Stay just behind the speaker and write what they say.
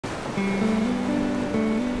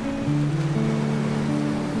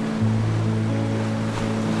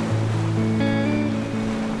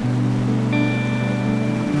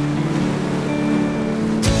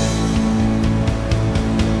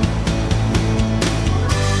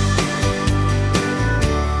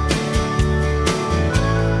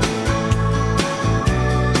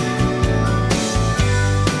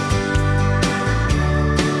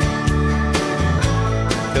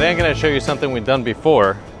Today I'm going to show you something we've done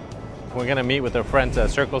before. We're going to meet with our friends at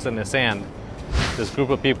Circles in the Sand. This group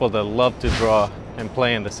of people that love to draw and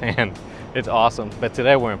play in the sand. It's awesome. But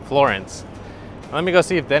today we're in Florence. Let me go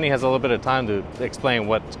see if Denny has a little bit of time to explain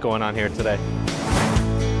what's going on here today.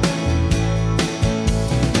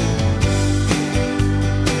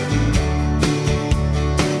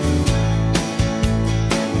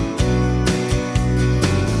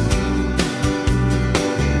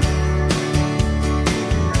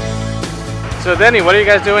 So Denny, what are you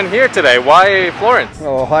guys doing here today? Why Florence?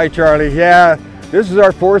 Oh, hi Charlie. Yeah, this is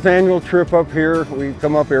our 4th annual trip up here. We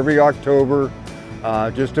come up every October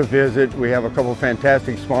just to visit. We have a couple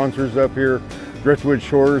fantastic sponsors up here. Driftwood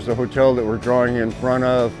Shores, the hotel that we're drawing in front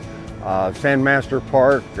of. Sandmaster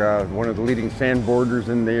Park, one of the leading sandboarders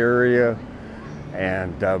in the area.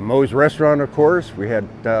 And Moe's Restaurant, of course. We had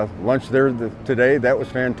lunch there today. That was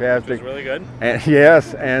fantastic. It was really good. And,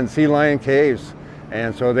 yes, and Sea Lion Caves.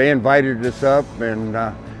 And so they invited us up, and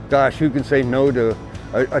gosh, who can say no to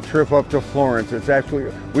a trip up to Florence? It's actually,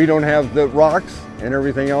 we don't have the rocks and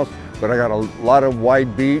everything else, but I got a lot of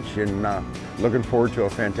wide beach, and looking forward to a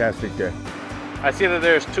fantastic day. I see that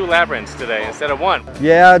there's 2 labyrinths today instead of 1.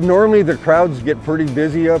 Yeah, normally the crowds get pretty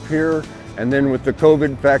busy up here, and then with the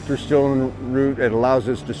COVID factor still en route, it allows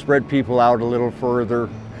us to spread people out a little further.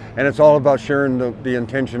 And it's all about sharing the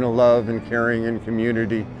intention of love and caring and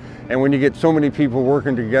community. And when you get so many people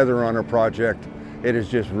working together on a project, it is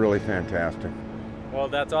just really fantastic. Well,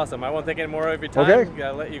 that's awesome. I won't take any more of your time. Okay.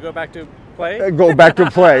 I'll let you go back to play. Go back to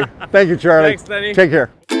play. Thank you, Charlie. Thanks, Denny. Take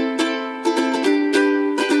care.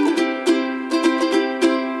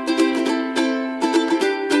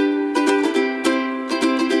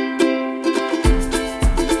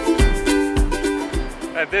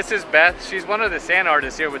 This is Beth. She's one of the sand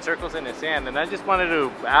artists here with Circles in the Sand, and I just wanted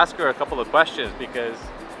to ask her a couple of questions because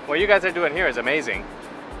what you guys are doing here is amazing.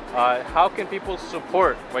 How can people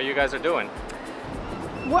support what you guys are doing?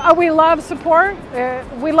 Well, we love support.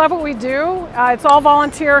 We love what we do. It's all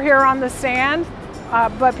volunteer here on the sand,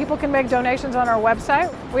 but people can make donations on our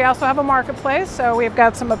website. We also have a marketplace, so we've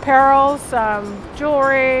got some apparel, some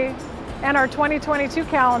jewelry, and our 2022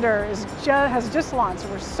 calendar has just launched.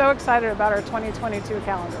 We're so excited about our 2022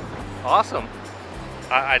 calendar. Awesome.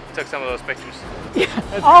 I took some of those pictures.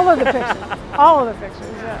 Yeah, all of the pictures. All of the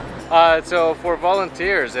pictures, yeah. So for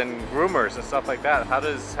volunteers and groomers and stuff like that, how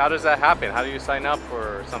does that happen? How do you sign up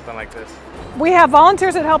for something like this? We have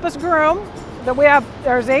volunteers that help us groom.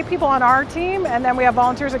 There's 8 people on our team, and then we have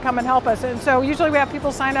volunteers that come and help us. And so usually we have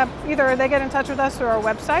people sign up, either they get in touch with us through our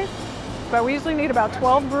website, but we usually need about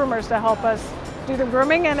 12 groomers to help us do the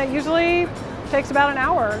grooming, and it usually takes about an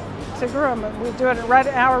hour to groom. We do it an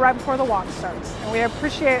hour right before the walk starts. And we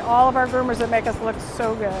appreciate all of our groomers that make us look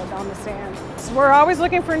so good on the sand. So we're always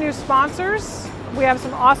looking for new sponsors. We have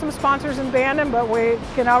some awesome sponsors in Bandon, but we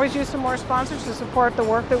can always use some more sponsors to support the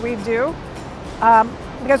work that we do.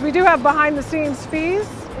 Because we do have behind the scenes fees,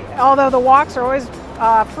 although the walks are always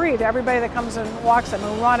free to everybody that comes and walks them,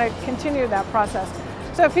 and we want to continue that process.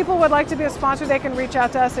 So if people would like to be a sponsor, they can reach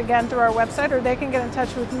out to us again through our website, or they can get in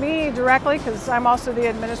touch with me directly, because I'm also the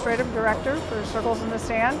administrative director for Circles in the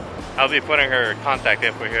Sand. I'll be putting her contact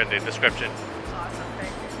info here in the description. Awesome,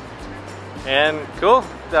 thank you. And cool,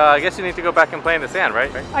 I guess you need to go back and play in the sand,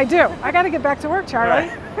 right? I do. I got to get back to work, Charlie.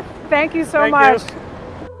 Right. Thank you so Thank much. you.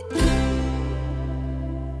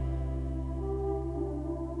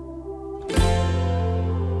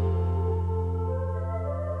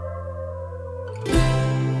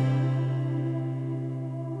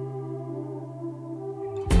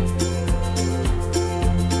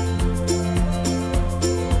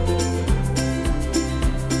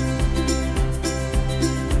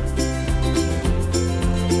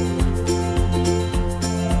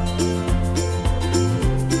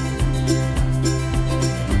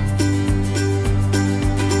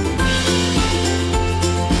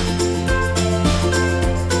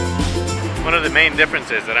 One of the main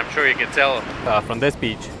differences that I'm sure you can tell from this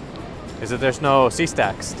beach is that there's no sea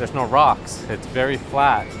stacks, there's no rocks. It's very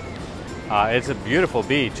flat. It's a beautiful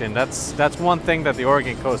beach, and that's one thing that the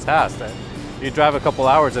Oregon coast has. That you drive a couple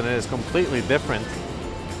hours and it is completely different.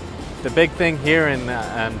 The big thing here in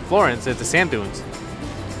Florence is the sand dunes.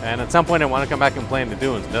 And at some point I want to come back and play in the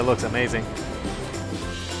dunes. That looks amazing.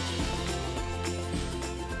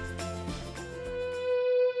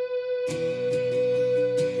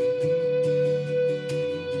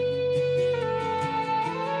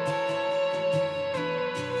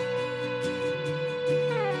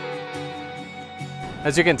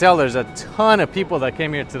 As you can tell, there's a ton of people that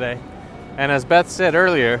came here today. And as Beth said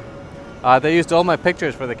earlier, they used all my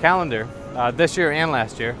pictures for the calendar this year and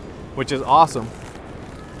last year, which is awesome.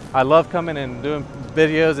 I love coming and doing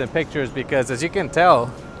videos and pictures because, as you can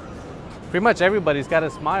tell, pretty much everybody's got a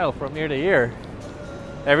smile from ear to ear.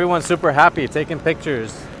 Everyone's super happy, taking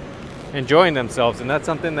pictures, enjoying themselves, and that's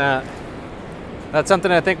something I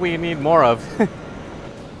think we need more of.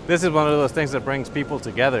 This is one of those things that brings people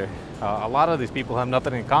together. A lot of these people have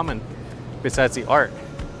nothing in common besides the art.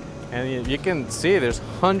 And you can see there's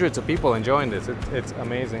hundreds of people enjoying this. It's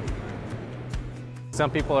amazing. Some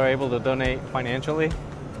people are able to donate financially.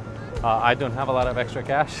 I don't have a lot of extra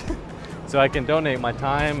cash, so I can donate my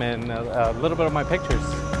time and a little bit of my pictures.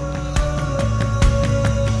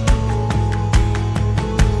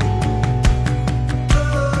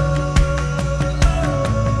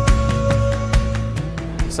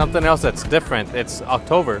 Something else that's different, it's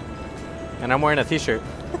October, and I'm wearing a t-shirt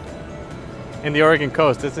in the Oregon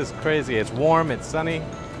coast. This is crazy. It's warm, it's sunny,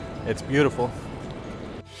 it's beautiful.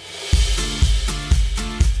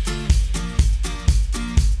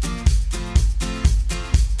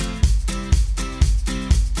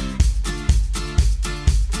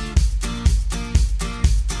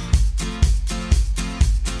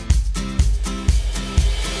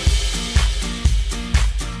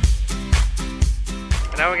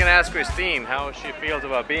 Now we're gonna ask Christine how she feels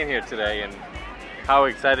about being here today and how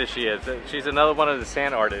excited she is. She's another one of the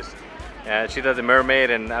sand artists. She does a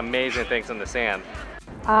mermaid and amazing things on the sand.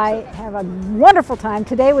 I have a wonderful time.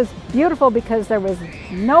 Today was beautiful because there was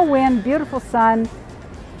no wind, beautiful sun.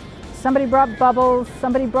 Somebody brought bubbles,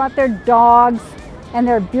 somebody brought their dogs, and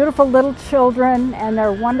their beautiful little children and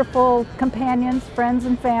their wonderful companions, friends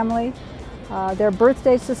and family. Their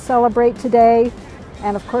birthdays to celebrate today,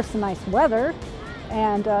 and of course the nice weather.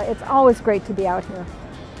 And it's always great to be out here.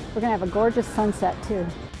 We're gonna have a gorgeous sunset too.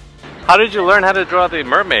 How did you learn how to draw the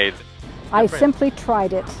mermaids? I simply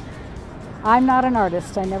tried it. I'm not an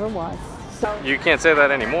artist, I never was. So you can't say that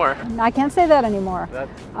anymore. I can't say that anymore.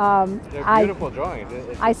 They're beautiful drawings.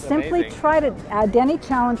 I simply tried it. Denny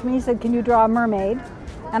challenged me, he said, can you draw a mermaid?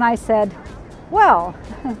 And I said, well,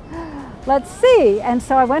 let's see. And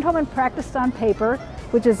so I went home and practiced on paper,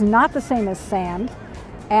 which is not the same as sand.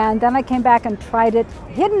 And then I came back and tried it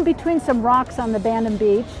hidden between some rocks on the Bandon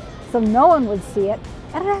beach so no one would see it,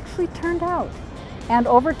 and it actually turned out. And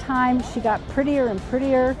over time she got prettier and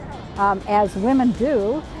prettier, as women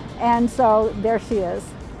do, and so there she is.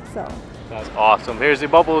 So that's awesome. Here's the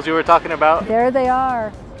bubbles you were talking about. There they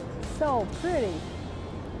are. So pretty.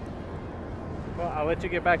 Well, I'll let you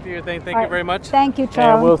get back to your thing. Thank you very much. Thank you,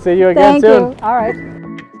 Charles. And we'll see you again soon. Thank you. All right.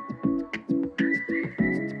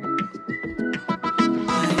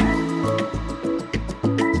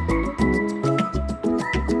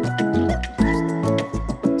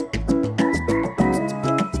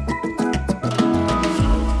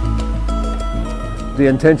 The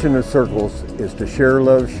intention of circles is to share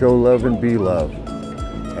love, show love, and be love.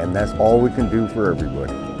 And that's all we can do for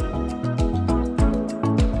everybody.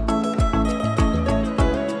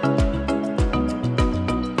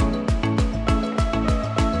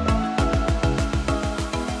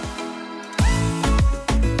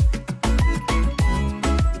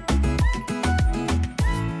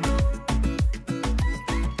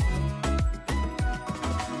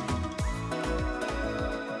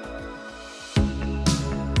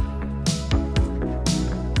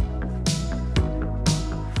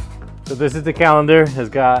 So this is the calendar. It's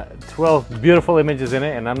got 12 beautiful images in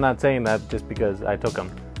it, and I'm not saying that just because I took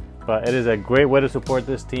them, but it is a great way to support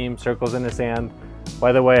this team, Circles in the Sand.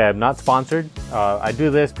 By the way, I'm not sponsored. I do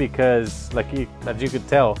this because, as you could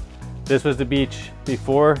tell, this was the beach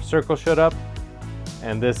before Circles showed up,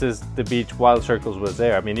 and this is the beach while Circles was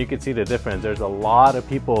there. I mean, you can see the difference. There's a lot of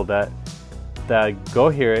people that go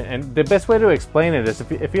here, and the best way to explain it is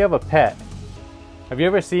if you have a pet. Have you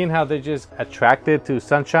ever seen how they're just attracted to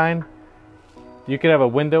sunshine? You could have a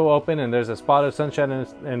window open and there's a spot of sunshine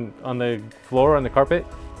on the floor, on the carpet.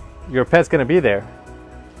 Your pet's gonna be there.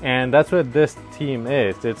 And that's what this team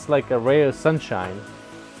is. It's like a ray of sunshine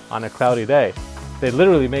on a cloudy day. They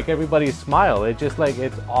literally make everybody smile. It's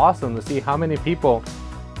awesome to see how many people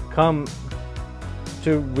come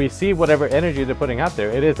to receive whatever energy they're putting out there.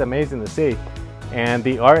 It is amazing to see. And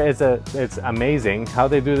the art it's amazing. How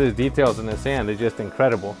they do these details in the sand is just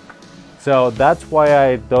incredible. So that's why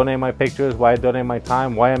I donate my pictures, why I donate my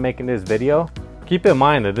time, why I'm making this video. Keep in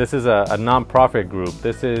mind that this is a non-profit group.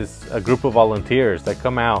 This is a group of volunteers that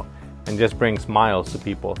come out and just bring smiles to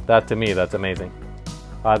people. That, to me, that's amazing.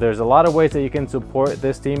 There's a lot of ways that you can support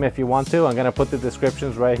this team if you want to. I'm gonna put the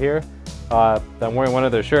descriptions right here. I'm wearing one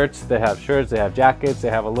of their shirts. They have shirts, they have jackets,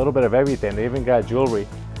 they have a little bit of everything. They even got jewelry,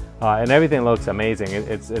 and everything looks amazing.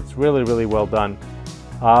 It's really, really well done.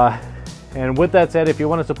 And with that said, if you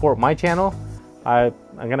want to support my channel, I'm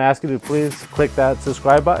gonna ask you to please click that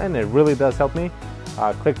subscribe button. It really does help me.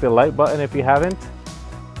 Click the like button if you haven't.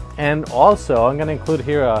 And also, I'm gonna include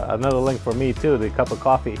here another link for me too, the cup of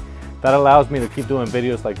coffee. That allows me to keep doing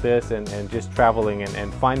videos like this and just traveling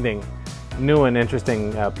and finding new and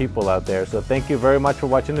interesting people out there. So thank you very much for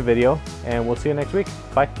watching the video, and we'll see you next week.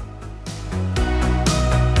 Bye.